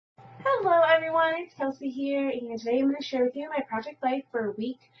Hello everyone, it's Kelsey here, and today I'm going to share with you my project life for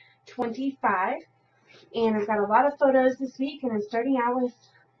week 25. And I've got a lot of photos this week, and I'm starting out with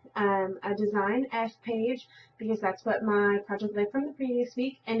a design F page because that's what my project life from the previous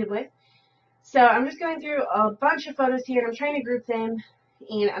week ended with. So I'm just going through a bunch of photos here, and I'm trying to group them.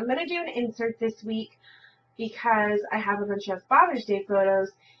 And I'm going to do an insert this week because I have a bunch of Father's Day photos,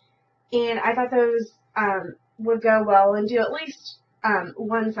 and I thought those would go well and do at least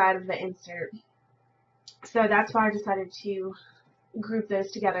one side of the insert. So that's why I decided to group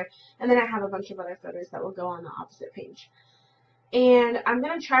those together. And then I have a bunch of other photos that will go on the opposite page. And I'm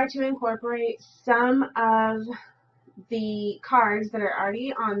going to try to incorporate some of the cards that are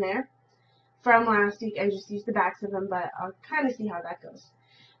already on there from last week and just use the backs of them, but I'll kind of see how that goes.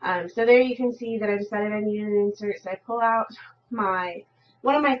 So there you can see that I decided I needed an insert, so I pull out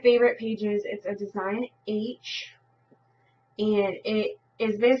one of my favorite pages. It's a design H, and it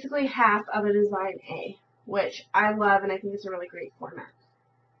is basically half of a design A, which I love, and I think it's a really great format.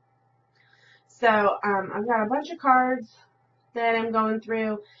 So I've got a bunch of cards that I'm going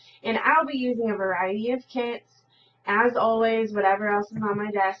through, and I'll be using a variety of kits, as always, whatever else is on my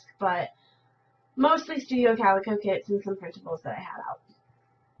desk, but mostly Studio Calico kits and some printables that I had out.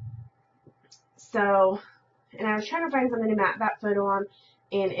 So, and I was trying to find something to map that photo on,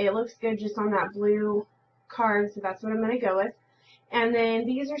 and it looks good just on that blue card, so that's what I'm going to go with. And then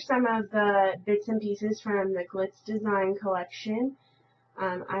these are some of the bits and pieces from the Glitz Design collection.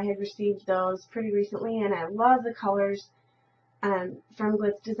 I had received those pretty recently, and I love the colors from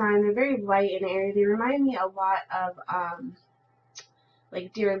Glitz Design. They're very light and airy. They remind me a lot of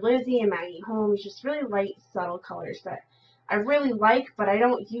like Dear Lizzy and Maggie Holmes, just really light, subtle colors that I really like, but I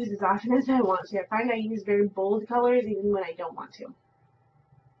don't use as often as I want to. I find I use very bold colors even when I don't want to.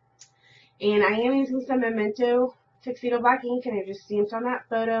 And I am using some Memento Tuxedo Black ink, and I just stamped on that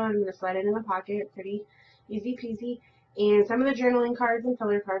photo, and I'm going to slide it in the pocket, pretty easy peasy. And some of the journaling cards and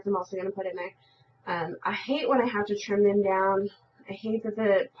filler cards I'm also going to put in there. I hate when I have to trim them down. I hate that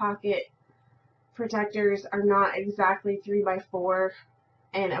the pocket protectors are not exactly 3x4.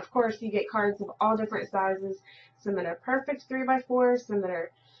 And of course you get cards of all different sizes, some that are perfect 3x4, some that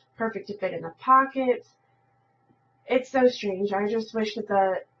are perfect to fit in the pockets. It's so strange. I just wish that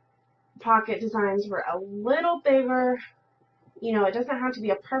the pocket designs were a little bigger. You know, it doesn't have to be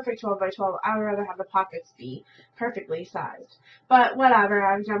a perfect 12x12. I would rather have the pockets be perfectly sized. But whatever,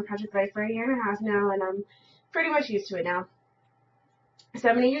 I've done Project Life for a year and a half now, and I'm pretty much used to it now. So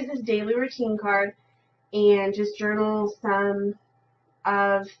I'm going to use this daily routine card and just journal some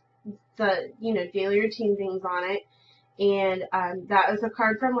of the, daily routine things on it. And that was a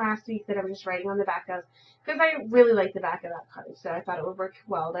card from last week that I'm just writing on the back of, because I really like the back of that card, so I thought it would work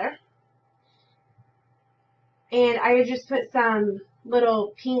well there. And I had just put some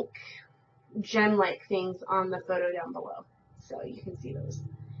little pink gem-like things on the photo down below, so you can see those.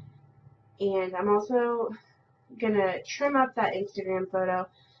 And I'm also going to trim up that Instagram photo.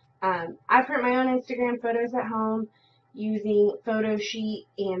 I print my own Instagram photos at home using photo sheet,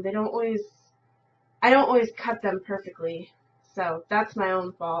 and I don't always cut them perfectly, so that's my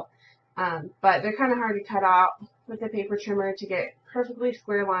own fault. But they're kind of hard to cut out with a paper trimmer to get perfectly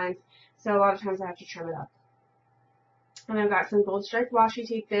square lines, so a lot of times I have to trim it up. And I've got some gold striped washi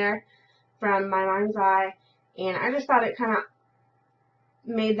tape there from My Mind's Eye, and I just thought it kind of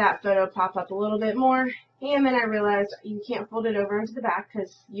made that photo pop up a little bit more. And then I realized you can't fold it over into the back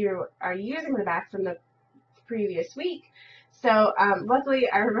because you are using the back from the previous week. So luckily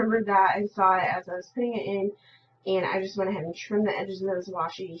I remembered that and saw it as I was putting it in, and I just went ahead and trimmed the edges of those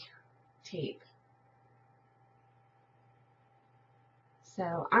washi tape.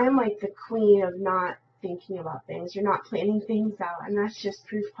 So I'm like the queen of not thinking about things or not planning things out, and that's just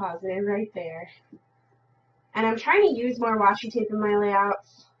proof positive right there. And I'm trying to use more washi tape in my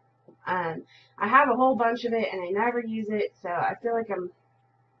layouts. I have a whole bunch of it and I never use it, so I feel like I'm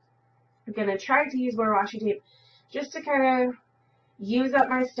going to try to use more washi tape just to kind of use up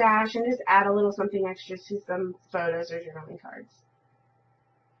my stash and just add a little something extra to some photos or journaling cards.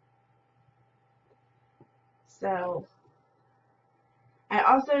 So I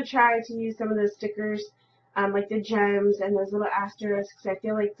also try to use some of those stickers, like the gems and those little asterisks. I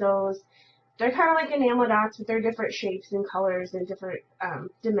feel like they're kind of like enamel dots, but they're different shapes and colors and different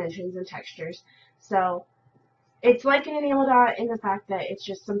dimensions and textures. So it's like an enamel dot in the fact that it's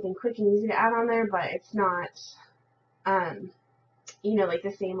just something quick and easy to add on there, but it's not, like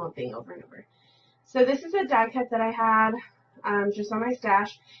the same old thing over and over. So this is a die cut that I had just on my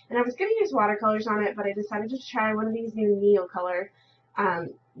stash, and I was going to use watercolors on it, but I decided to try one of these new Neocolor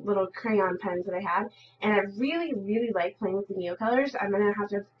little crayon pens that I had, and I really, really like playing with the Neocolors. I'm going to have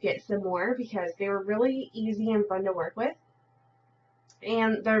to get some more because they were really easy and fun to work with,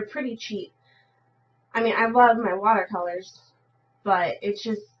 and they're pretty cheap. I mean, I love my watercolors, but it's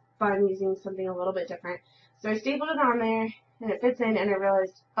just fun using something a little bit different. So I stapled it on there, and it fits in, and I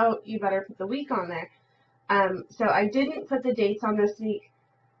realized, oh, you better put the week on there. So I didn't put the dates on this week.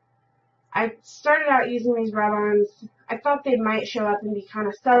 I started out using these rub-ons. I thought they might show up and be kind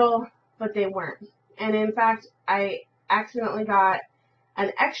of subtle, but they weren't. And in fact, I accidentally got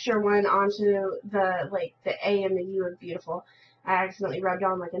an extra one onto the A and the U of beautiful. I accidentally rubbed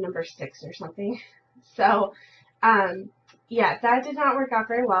on like a number 6 or something. So, yeah, that did not work out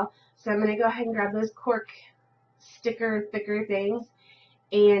very well. So I'm going to go ahead and grab those cork sticker thicker things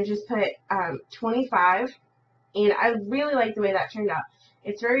and just put 25. And I really like the way that turned out.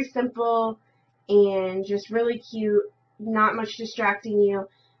 It's very simple and just really cute, not much distracting you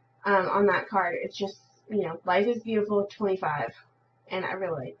on that card. It's just, you know, life is beautiful, 25, and I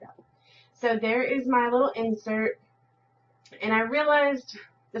really like that. So there is my little insert, and I realized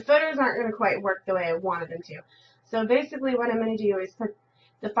the photos aren't going to quite work the way I wanted them to. So basically what I'm going to do is put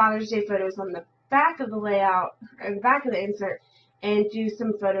the Father's Day photos on the back of the layout, or the back of the insert, and do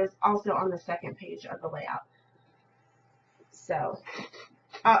some photos also on the second page of the layout. So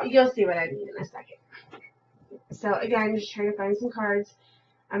you'll see what I mean in a second. So again, just trying to find some cards.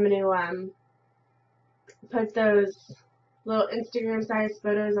 I'm going to put those little Instagram size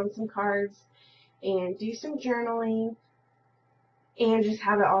photos on some cards and do some journaling and just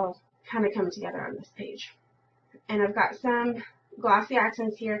have it all kind of come together on this page. And I've got some glossy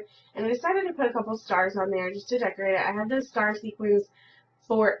accents here, and I decided to put a couple stars on there just to decorate it. I had those star sequins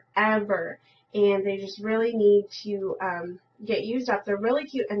forever, and they just really need to get used up. They're really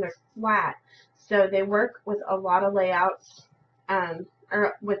cute and they're flat, so they work with a lot of layouts,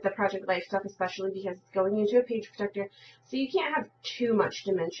 or with the Project Life stuff especially because it's going into a page protector, so you can't have too much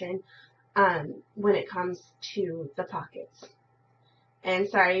dimension when it comes to the pockets. And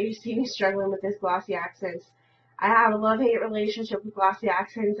sorry, you see me struggling with this glossy accents. I have a love-hate relationship with glossy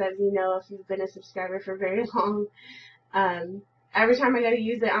accents, as you know if you've been a subscriber for very long. Every time I go to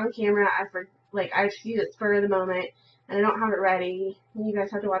use it on camera, I just use it spur of the moment, and I don't have it ready. And you guys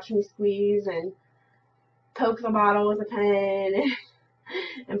have to watch me squeeze and poke the bottle with a pen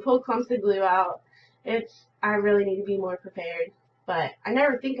and pull clumps of glue out. I really need to be more prepared. But I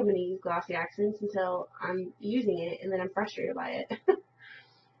never think I'm going to use glossy accents until I'm using it, and then I'm frustrated by it.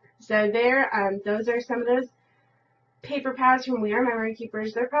 So those are some of those paper pads from We Are Memory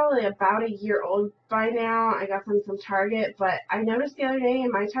Keepers. They're probably about a year old by now. I got them from Target, but I noticed the other day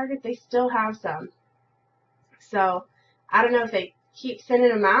in my Target they still have some. So I don't know if they keep sending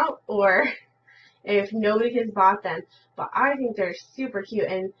them out or if nobody has bought them, but I think they're super cute,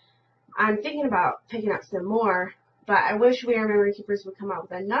 and I'm thinking about picking up some more, but I wish We Are Memory Keepers would come out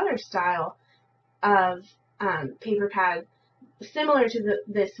with another style of paper pad similar to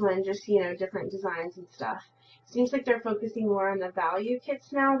this one, just, you know, different designs and stuff. Seems like they're focusing more on the value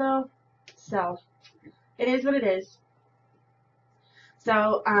kits now, though, so it is what it is.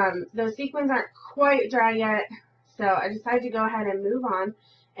 So those sequins aren't quite dry yet, so I decided to go ahead and move on,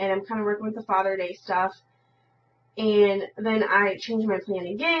 and I'm kind of working with the Father's Day stuff. And then I changed my plan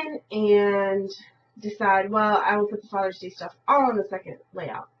again and decide, well, I will put the Father's Day stuff all on the second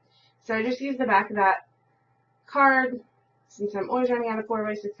layout. So I just used the back of that card. Since I'm always running out of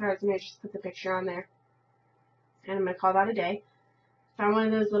 4x6 cards, I'm going to just put the picture on there. And I'm going to call that a day. Found one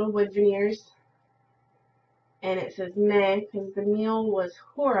of those little wood veneers. And it says meh, because the meal was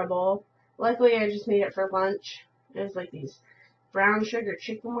horrible. Luckily, I just made it for lunch. It was like these brown sugar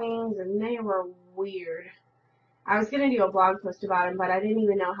chicken wings, and they were weird. I was going to do a blog post about them, but I didn't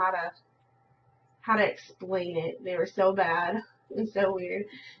even know how to explain it. They were so bad and so weird.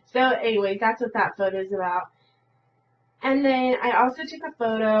 So anyway, that's what that photo is about. And then I also took a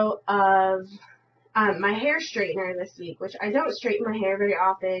photo of my hair straightener this week, which I don't straighten my hair very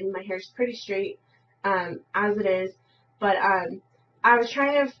often. My hair's pretty straight as it is, but I was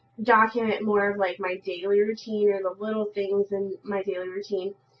trying to document more of like my daily routine or the little things in my daily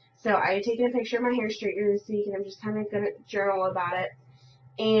routine. So I had taken a picture of my hair straightener this week, and I'm just kind of going to journal about it.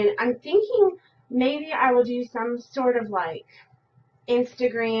 And I'm thinking maybe I will do some sort of like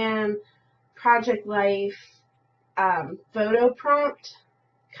Instagram, Project Life, photo prompt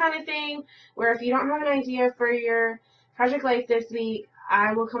kind of thing, where if you don't have an idea for your Project Life this week,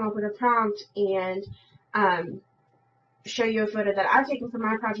 I will come up with a prompt and show you a photo that I've taken for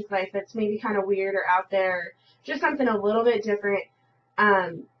my Project Life that's maybe kind of weird or out there, just something a little bit different.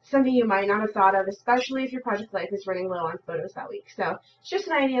 something you might not have thought of, especially if your project life is running low on photos that week. So it's just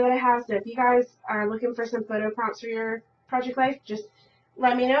an idea that I have. So if you guys are looking for some photo prompts for your project life, just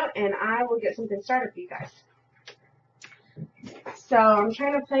let me know and I will get something started for you guys. So I'm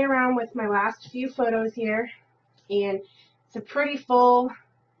trying to play around with my last few photos here, and it's a pretty full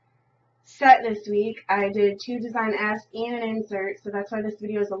set this week. I did 2 design F's and an insert, so that's why this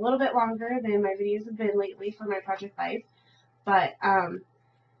video is a little bit longer than my videos have been lately for my project life. But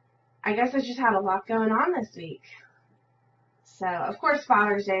I guess I just had a lot going on this week. So of course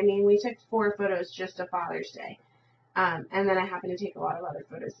Father's Day. I mean, we took 4 photos just of Father's Day, and then I happened to take a lot of other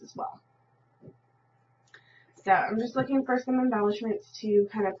photos as well. So I'm just looking for some embellishments to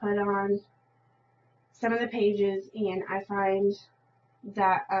kind of put on some of the pages, and I find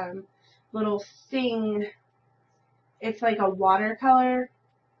that little Sing, it's like a watercolor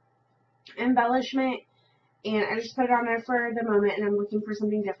embellishment, and I just put it on there for the moment, and I'm looking for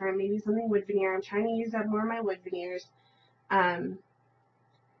something different, maybe something wood veneer. I'm trying to use up more of my wood veneers,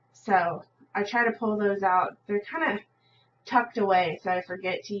 so I try to pull those out. They're kind of tucked away, so I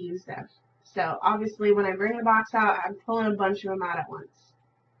forget to use them. So obviously when I bring the box out, I'm pulling a bunch of them out at once.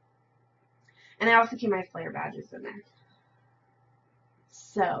 And I also keep my flare badges in there.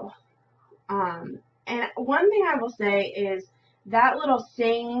 So, and one thing I will say is that little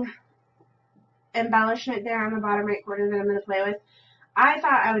Sing embellishment there on the bottom right corner that I'm going to play with, I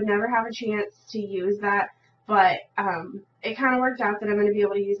thought I would never have a chance to use that, but it kind of worked out that I'm going to be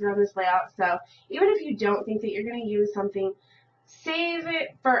able to use it on this layout. So even if you don't think that you're going to use something, save it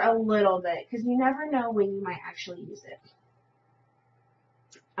for a little bit, because you never know when you might actually use it.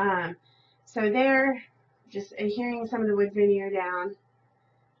 So there, just adhering some of the wood veneer down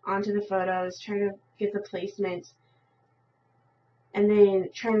onto the photos, trying to get the placement, and then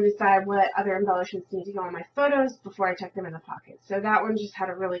trying to decide what other embellishments need to go on my photos before I tuck them in the pocket. So that one just had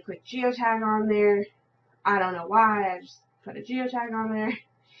a really quick geotag on there. I don't know why, I just put a geotag on there.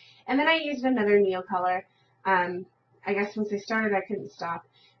 And then I used another Neocolor. I guess once I started I couldn't stop.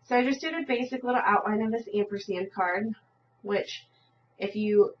 So I just did a basic little outline of this ampersand card, which if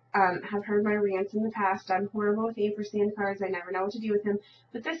you have heard my rants in the past, I'm horrible with ampersand cards. I never know what to do with them.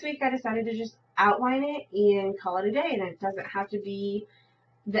 But this week I decided to just outline it and call it a day. And it doesn't have to be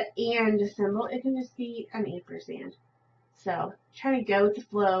the and symbol. It can just be an ampersand. So trying to go with the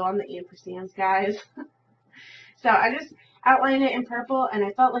flow on the ampersands, guys. So I just outlined it in purple, and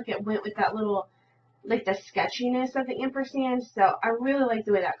I felt like it went with that little, like the sketchiness of the ampersand. So I really like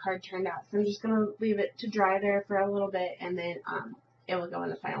the way that card turned out. So I'm just going to leave it to dry there for a little bit, and then it will go in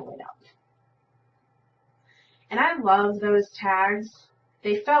the final layout. And I love those tags.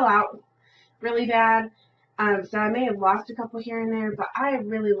 They fell out really bad, so I may have lost a couple here and there, but I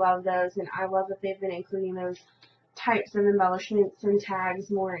really love those, and I love that they've been including those types of embellishments and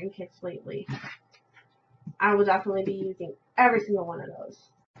tags more in kits lately. I will definitely be using every single one of those.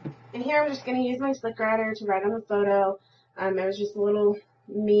 And here I'm just going to use my slick writer to write on the photo. It was just a little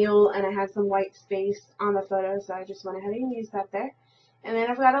meal, and I had some white space on the photo, so I just went ahead and used that there. And then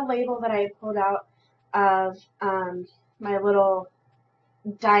I've got a label that I pulled out of my little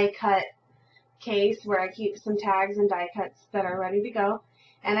die cut case where I keep some tags and die cuts that are ready to go.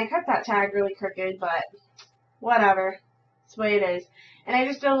 And I cut that tag really crooked, but whatever. That's the way it is. And I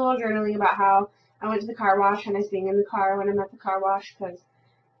just did a little journaling about how I went to the car wash and I sing in the car when I'm at the car wash, because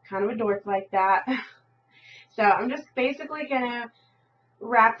I'm kind of a dork like that. So I'm just basically going to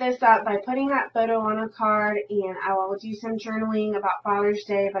wrap this up by putting that photo on a card, and I will do some journaling about Father's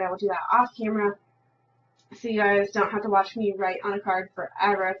Day, but I will do that off camera so you guys don't have to watch me write on a card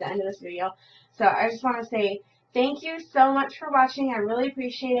forever at the end of this video. So I just want to say thank you so much for watching. I really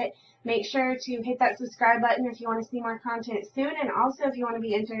appreciate it. Make sure to hit that subscribe button if you want to see more content soon, and also if you want to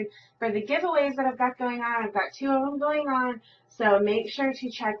be entered for the giveaways that I've got going on. I've got 2 of them going on, so make sure to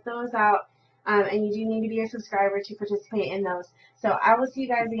check those out, and you do need to be a subscriber to participate in those. So I will see you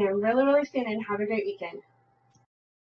guys again really, really soon, and have a great weekend.